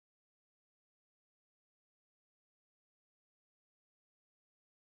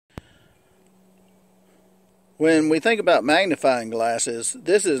When we think about magnifying glasses,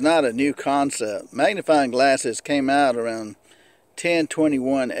 this is not a new concept. Magnifying glasses came out around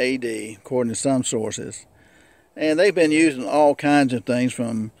 1021 AD, according to some sources. And they've been used in all kinds of things,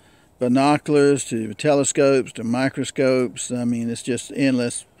 from binoculars to telescopes to microscopes. I mean, it's just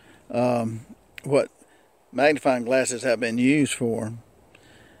endless what magnifying glasses have been used for.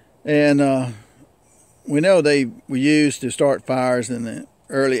 And we know they were used to start fires in the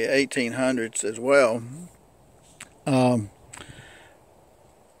early 1800s as well.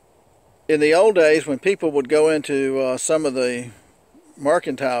 In the old days, when people would go into some of the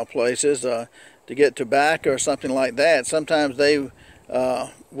mercantile places to get tobacco or something like that, sometimes they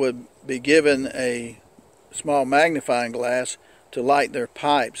would be given a small magnifying glass to light their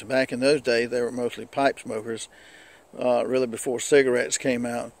pipes. Back in those days, they were mostly pipe smokers, really before cigarettes came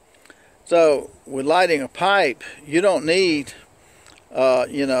out. So with lighting a pipe, you don't need,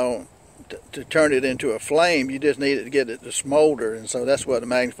 to turn it into a flame. You just need it to get it to smolder, and so that's what a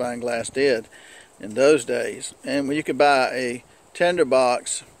magnifying glass did in those days. And when you could buy a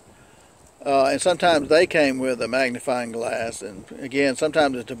tinderbox, and sometimes they came with a magnifying glass, and again,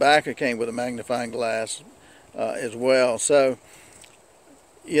 sometimes the tobacco came with a magnifying glass as well. So,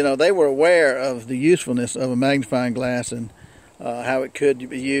 they were aware of the usefulness of a magnifying glass and how it could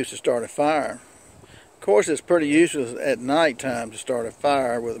be used to start a fire. Of course, it's pretty useless at night time to start a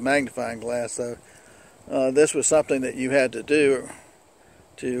fire with a magnifying glass, so this was something that you had to do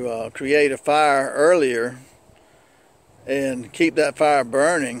to create a fire earlier and keep that fire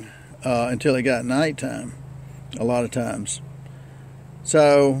burning until it got nighttime, a lot of times.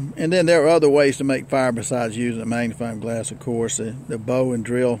 So, and then there are other ways to make fire besides using a magnifying glass, of course, the bow and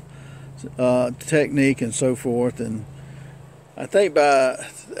drill technique and so forth. And I think by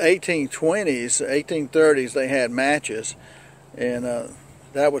 1820s, 1830s, they had matches, and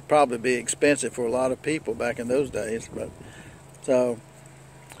that would probably be expensive for a lot of people back in those days. But so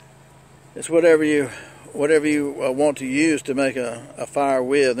it's whatever you want to use to make a fire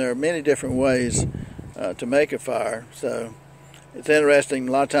with. There are many different ways to make a fire. So it's interesting.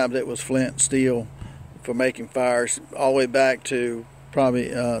 A lot of times it was flint steel for making fires, all the way back to probably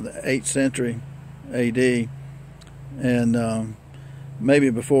the 8th century AD. And maybe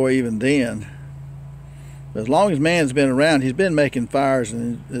before even then. But as long as man's been around, he's been making fires,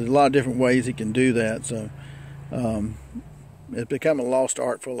 and there's a lot of different ways he can do that. So it's become a lost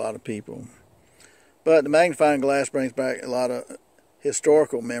art for a lot of people. But the magnifying glass brings back a lot of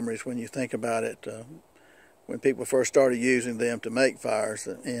historical memories when you think about it, when people first started using them to make fires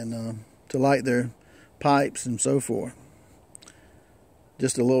and to light their pipes and so forth.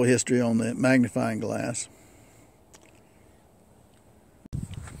 Just a little history on the magnifying glass.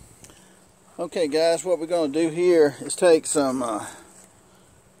 Okay guys, what we're going to do here is take some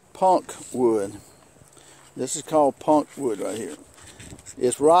punk wood. This is called punk wood right here.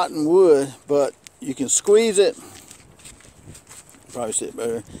 It's rotten wood, but you can squeeze it. Probably see it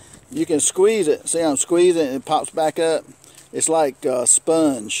better. You can squeeze it. See how I'm squeezing it, it pops back up. It's like a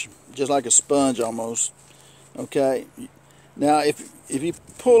sponge, just like a sponge almost. Okay. Now if you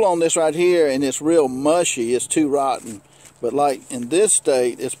pull on this right here and it's real mushy, it's too rotten. But like in this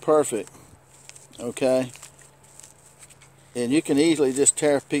state, it's perfect. Okay, and you can easily just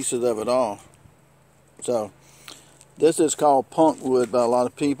tear pieces of it off. So this is called punk wood by a lot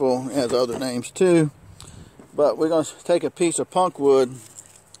of people. It has other names too, but we're going to take a piece of punk wood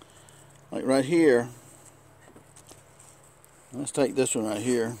like right here. Let's take this one right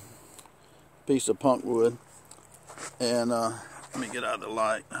here, piece of punk wood, and let me get out of the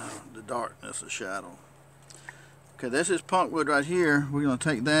light, the darkness, the shadow. Okay, this is punk wood right here. We're going to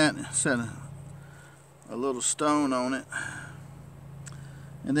take that and set a little stone on it,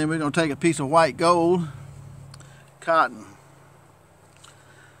 and then we're going to take a piece of white gold cotton,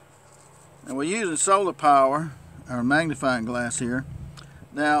 and we're using solar power, our magnifying glass here.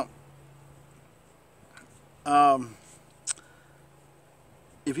 Now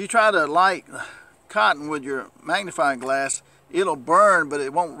if you try to light cotton with your magnifying glass, it'll burn, but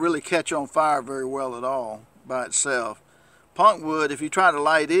it won't really catch on fire very well at all by itself. Punk wood, if you try to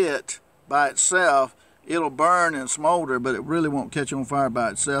light it by itself, it'll burn and smolder, but it really won't catch on fire by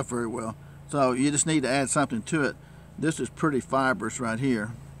itself very well. So you just need to add something to it. This is pretty fibrous right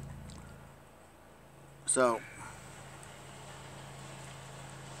here. So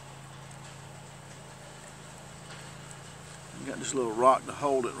you got this little rock to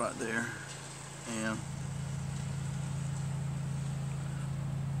hold it right there, and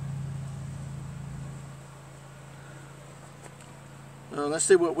so let's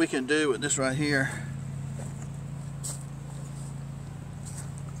see what we can do with this right here.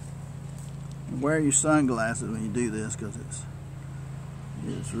 wear your sunglasses when you do this because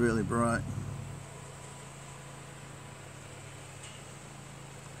it's really bright.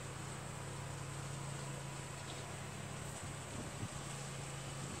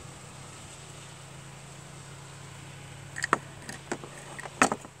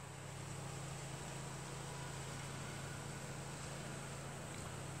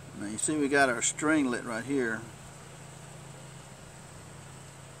 Now you see we got our stringlet right here.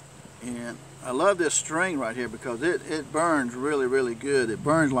 And I love this string right here because it burns really, really good. It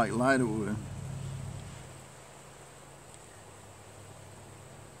burns like lighter wood.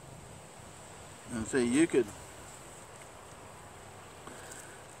 And see, you could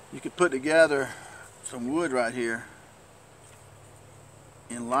put together some wood right here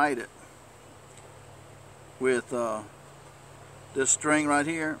and light it with this string right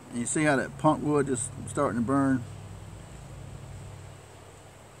here. And you see how that punk wood is starting to burn?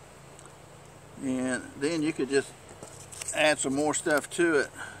 And then you could just add some more stuff to it,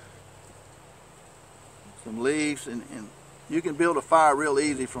 some leaves, and you can build a fire real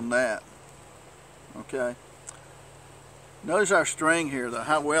easy from that. Okay, notice our string here,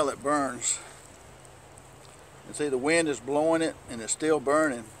 how well it burns. And see, the wind is blowing it and it's still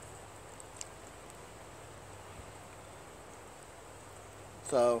burning.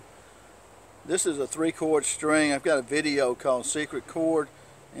 So this is a 3-cord string. I've got a video called Secret Chord.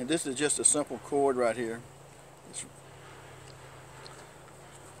 And this is just a simple cord right here.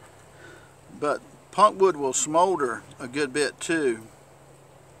 But punk wood will smolder a good bit too.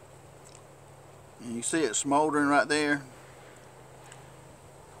 And you see it smoldering right there.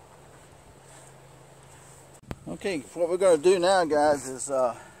 Okay, what we're going to do now, guys, is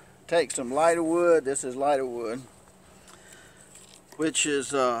take some lighter wood. This is lighter wood, which is,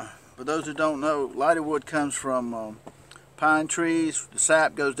 for those who don't know, lighter wood comes from pine trees. The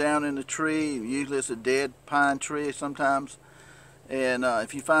sap goes down in the tree. Usually it's a dead pine tree sometimes. And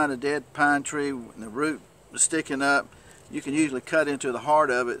if you find a dead pine tree and the root is sticking up, you can usually cut into the heart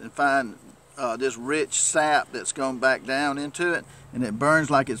of it and find this rich sap that's gone back down into it. And it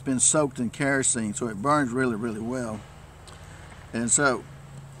burns like it's been soaked in kerosene. So it burns really, really well. And so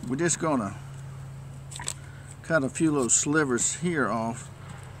we're just going to cut a few little slivers here off.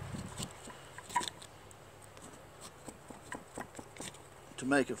 To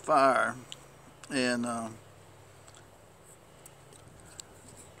make a fire. And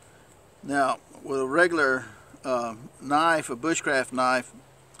now with a regular knife, a bushcraft knife,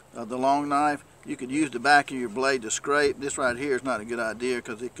 the long knife, you could use the back of your blade to scrape. This right here is not a good idea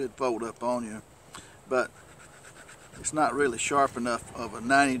because it could fold up on you, but it's not really sharp enough of a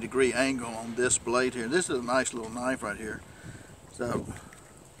 90-degree angle on this blade here. This is a nice little knife right here. So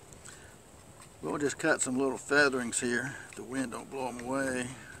we'll just cut some little featherings here if the wind don't blow them away.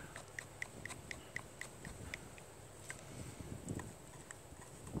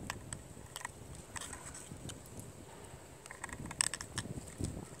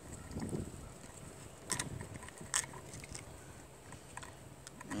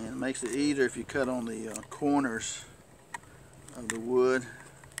 And it makes it easier if you cut on the corners of the wood.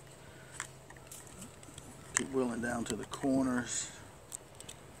 Keep whittling down to the corners.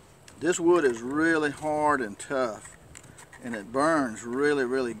 This wood is really hard and tough, and it burns really,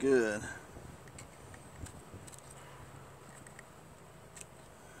 really good.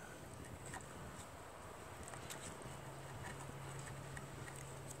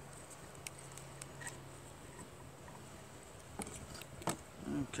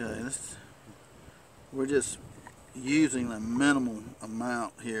 Okay, we're just using a minimal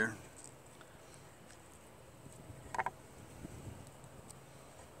amount here.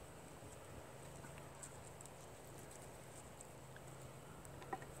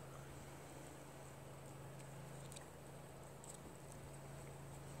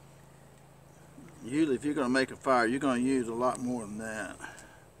 Usually if you're going to make a fire, you're going to use a lot more than that.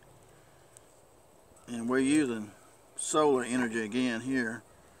 And we're using solar energy again here.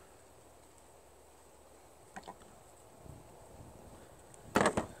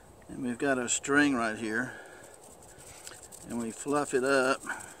 And we've got our string right here. And we fluff it up.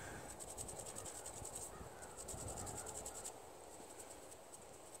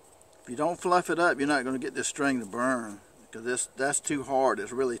 If you don't fluff it up, you're not going to get this string to burn, because that's too hard.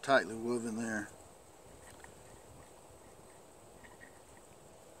 It's really tightly woven there.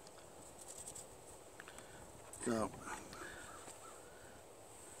 So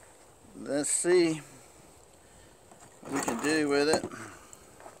let's see what we can do with it.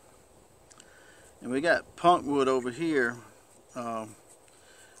 And we got punk wood over here,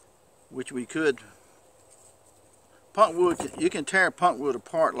 which we could, punk wood, you can tear punk wood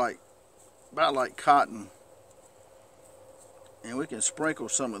apart like about like cotton, and we can sprinkle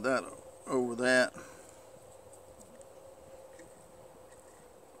some of that over that.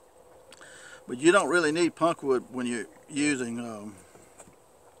 But you don't really need punkwood when you're using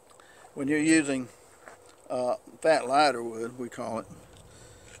fat lighter wood, we call it.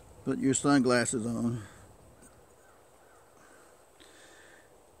 Put your sunglasses on.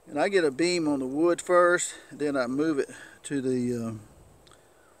 And I get a beam on the wood first, then I move it to the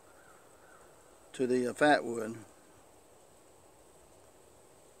fat wood.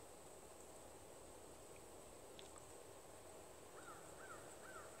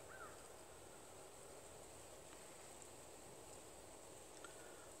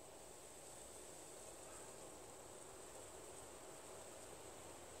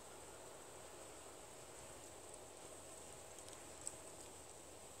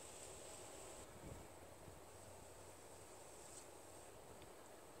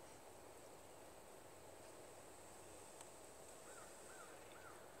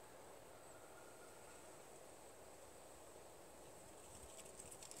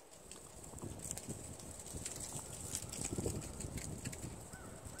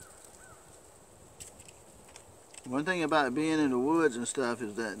 One thing about being in the woods and stuff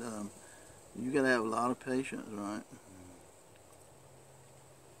is that you gotta have a lot of patience, right?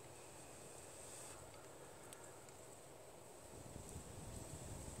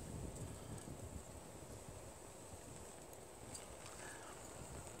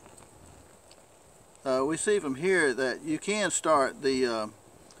 We see from here that you can start the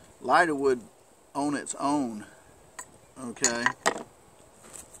lighter wood on its own, okay?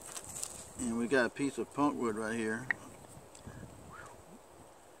 And we got a piece of punkwood right here.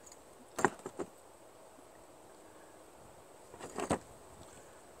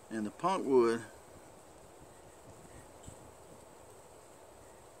 And the punkwood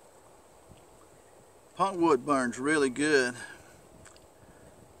burns really good.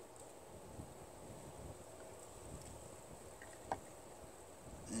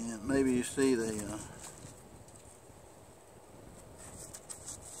 And maybe you see the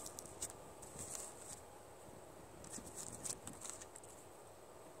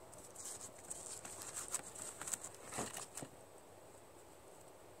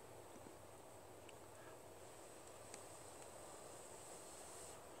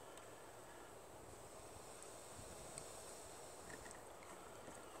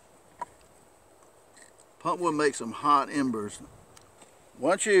punkwood makes some hot embers.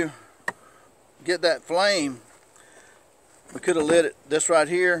 Once you get that flame, we could have lit this right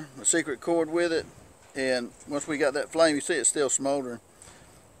here, the secret cord with it, and once we got that flame, you see it's still smoldering,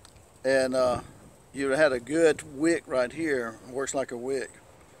 and you would have had a good wick right here. It works like a wick.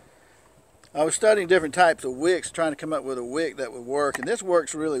 I was studying different types of wicks, trying to come up with a wick that would work, and this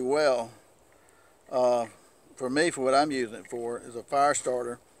works really well for me, for what I'm using it for, is a fire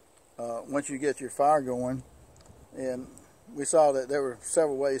starter. Once you get your fire going, and we saw that there were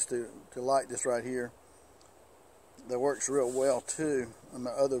several ways to light this right here that works real well too in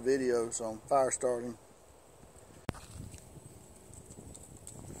my other videos on fire starting.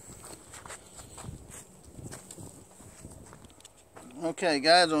 Okay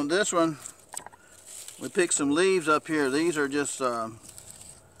guys, on this one we picked some leaves up here. These are just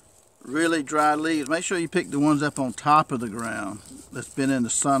really dry leaves. Make sure you pick the ones up on top of the ground that's been in the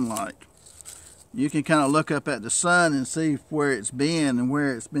sunlight. You can kind of look up at the sun and see where it's been and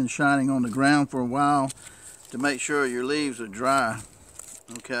where it's been shining on the ground for a while to make sure your leaves are dry.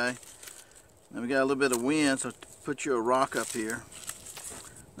 Okay. Now we got a little bit of wind, so put you a rock up here.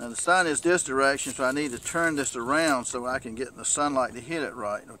 Now the sun is this direction, so I need to turn this around so I can get the sunlight to hit it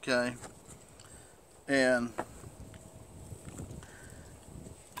right. Okay. And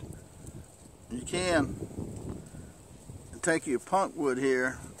you can take your punkwood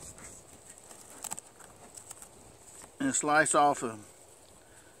here and slice off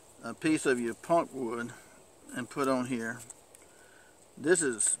a piece of your punkwood and put on here. This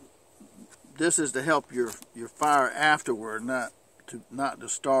is to help your fire afterward, not to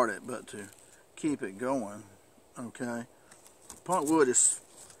start it, but to keep it going. Okay. Punkwood is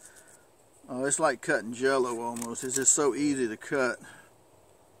it's like cutting jello almost. It's just so easy to cut.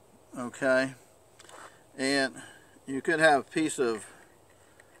 Okay. And you could have a piece of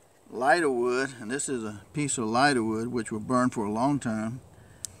lighter wood, and this is a piece of lighter wood which will burn for a long time,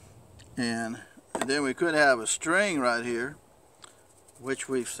 and then we could have a string right here, which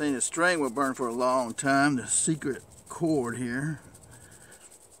we've seen a string will burn for a long time. The secret cord here,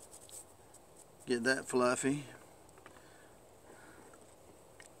 get that fluffy.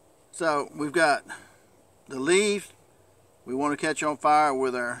 So we've got the leaves, we want to catch on fire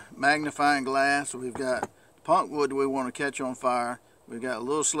with our magnifying glass. We've got punk wood we want to catch on fire. We've got a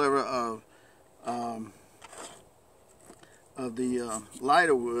little sliver of the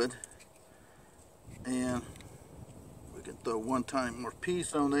lighter wood, and we can throw one tiny more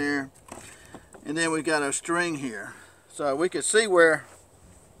piece on there. And then we've got our string here. So we could see where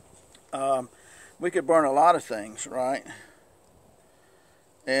we could burn a lot of things, right?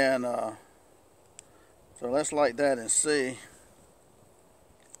 And so let's light that and see.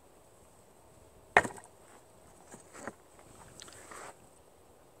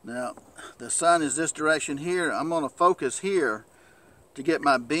 Now the sun is this direction here. I'm going to focus here to get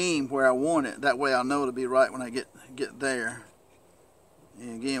my beam where I want it. That way I'll know it'll be right when I get there.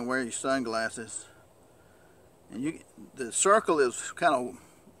 And again, wear your sunglasses. And the circle is kind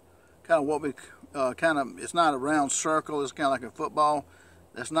of what we it's not a round circle. It's kind of like a football.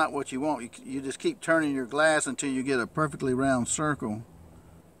 That's not what you want. You just keep turning your glass until you get a perfectly round circle.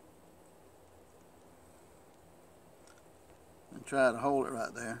 And try to hold it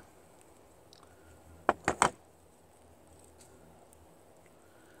right there.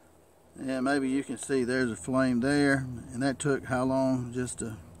 And maybe you can see there's a flame there, and that took how long? Just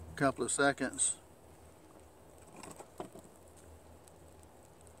a couple of seconds.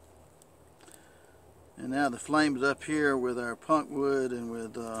 And now the flame is up here with our punk wood and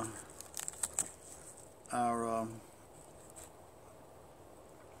with our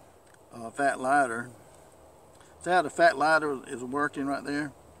fat lighter. See how the fat lighter is working right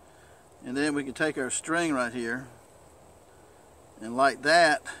there? And then we can take our string right here and light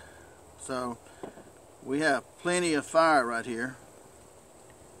that. So we have plenty of fire right here.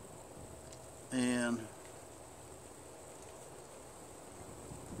 And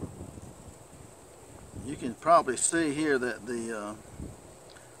you can probably see here that the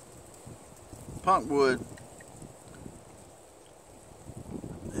punk wood,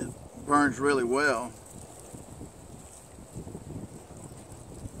 it burns really well.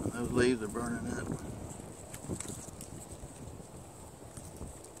 Those leaves are burning up.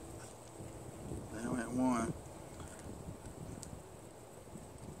 There went one.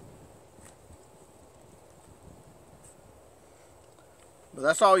 But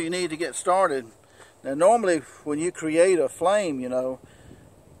that's all you need to get started. Now normally when you create a flame, you know,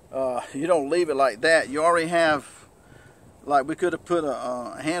 you don't leave it like that. You already have, like we could have put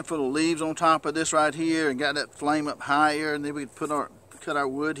a handful of leaves on top of this right here and got that flame up higher, and then we could cut our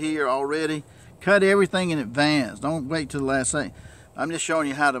wood here already. Cut everything in advance. Don't wait till the last second. I'm just showing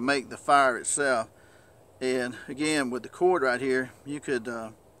you how to make the fire itself. And again, with the cord right here, you could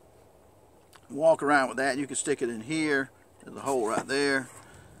walk around with that. You could stick it in here. There's a hole right there.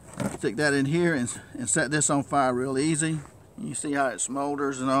 Stick that in here and set this on fire real easy. You see how it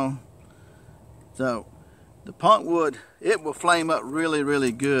smolders and all. So the punk wood, it will flame up really,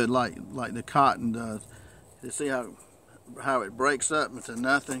 really good, like the cotton does. You see how it breaks up into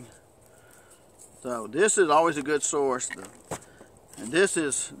nothing. So this is always a good source. And this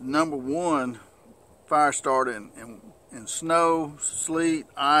is #1 fire starter in snow, sleet,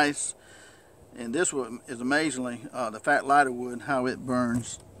 ice. And this one is amazingly the fat lighter wood, how it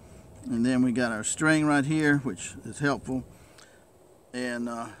burns. And then we got our string right here, which is helpful. And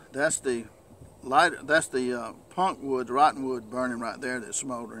that's the punk wood, rotten wood burning right there that's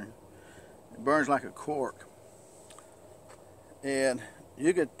smoldering. It burns like a cork. And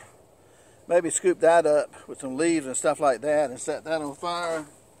you could maybe scoop that up with some leaves and stuff like that and set that on fire.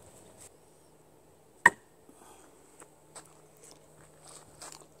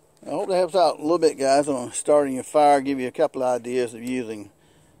 I hope that helps out a little bit, guys, on starting your fire. Give you a couple of ideas of using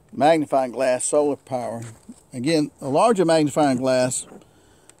magnifying glass solar power. Again, a larger magnifying glass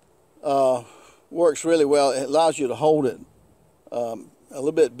works really well. It allows you to hold it a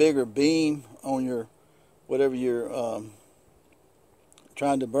little bit bigger beam on your whatever you're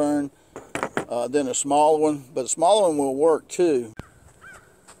trying to burn than a smaller one, but a smaller one will work too.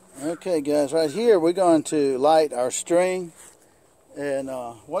 Okay, guys, right here we're going to light our string. And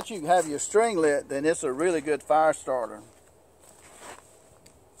once you have your string lit, then it's a really good fire starter.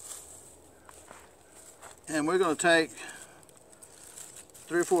 And we're going to take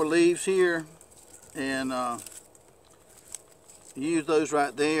 3 or 4 leaves here and use those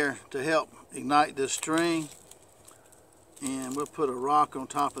right there to help ignite this string. And we'll put a rock on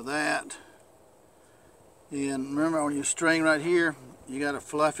top of that. And remember, on your string right here, you got to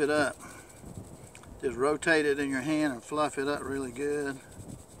fluff it up. Just rotate it in your hand and fluff it up really good.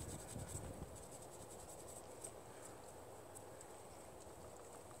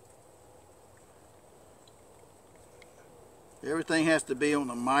 Everything has to be on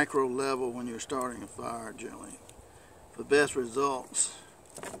the micro level when you're starting a fire, generally. for best results.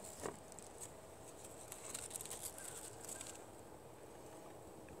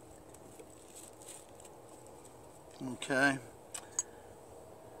 Okay.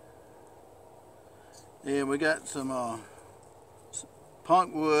 Yeah, we got some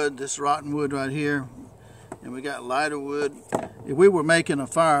punk wood, this rotten wood right here, and we got lighter wood. If we were making a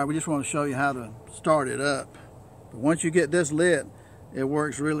fire, we just want to show you how to start it up. But once you get this lit, it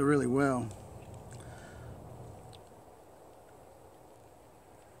works really, really well.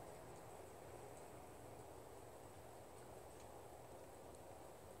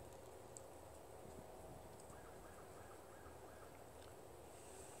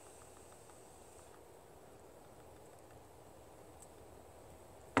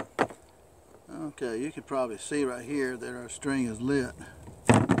 Okay, you can probably see right here that our string is lit.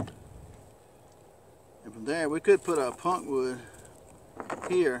 And from there, we could put our punk wood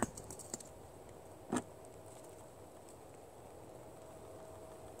here. And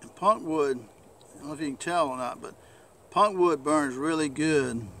punk wood, I don't know if you can tell or not, but punk wood burns really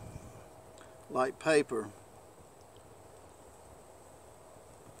good, like paper.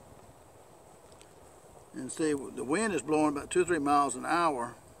 And see, the wind is blowing about 2 or 3 miles an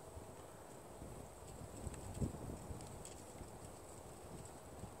hour.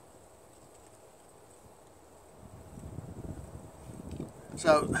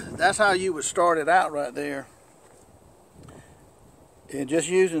 So that's how you would start it out right there. And just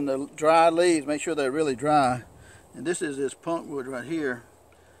using the dry leaves, make sure they're really dry. And this is this punk wood right here.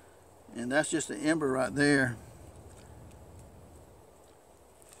 And that's just the ember right there.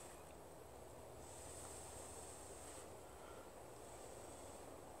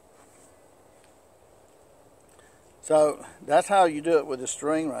 So that's how you do it with the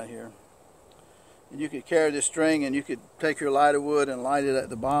string right here. And you could carry this string and you could take your lighter wood and light it at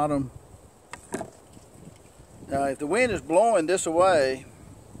the bottom. Now if the wind is blowing this way,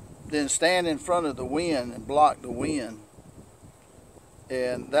 then stand in front of the wind and block the wind.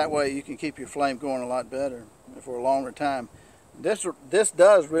 And that way you can keep your flame going a lot better for a longer time. This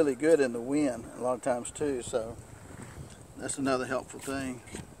does really good in the wind a lot of times too, so that's another helpful thing.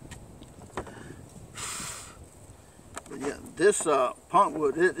 But yeah, this punk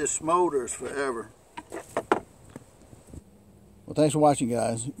wood, it just smolders forever. Well, thanks for watching,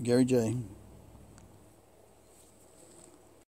 guys. Gary J.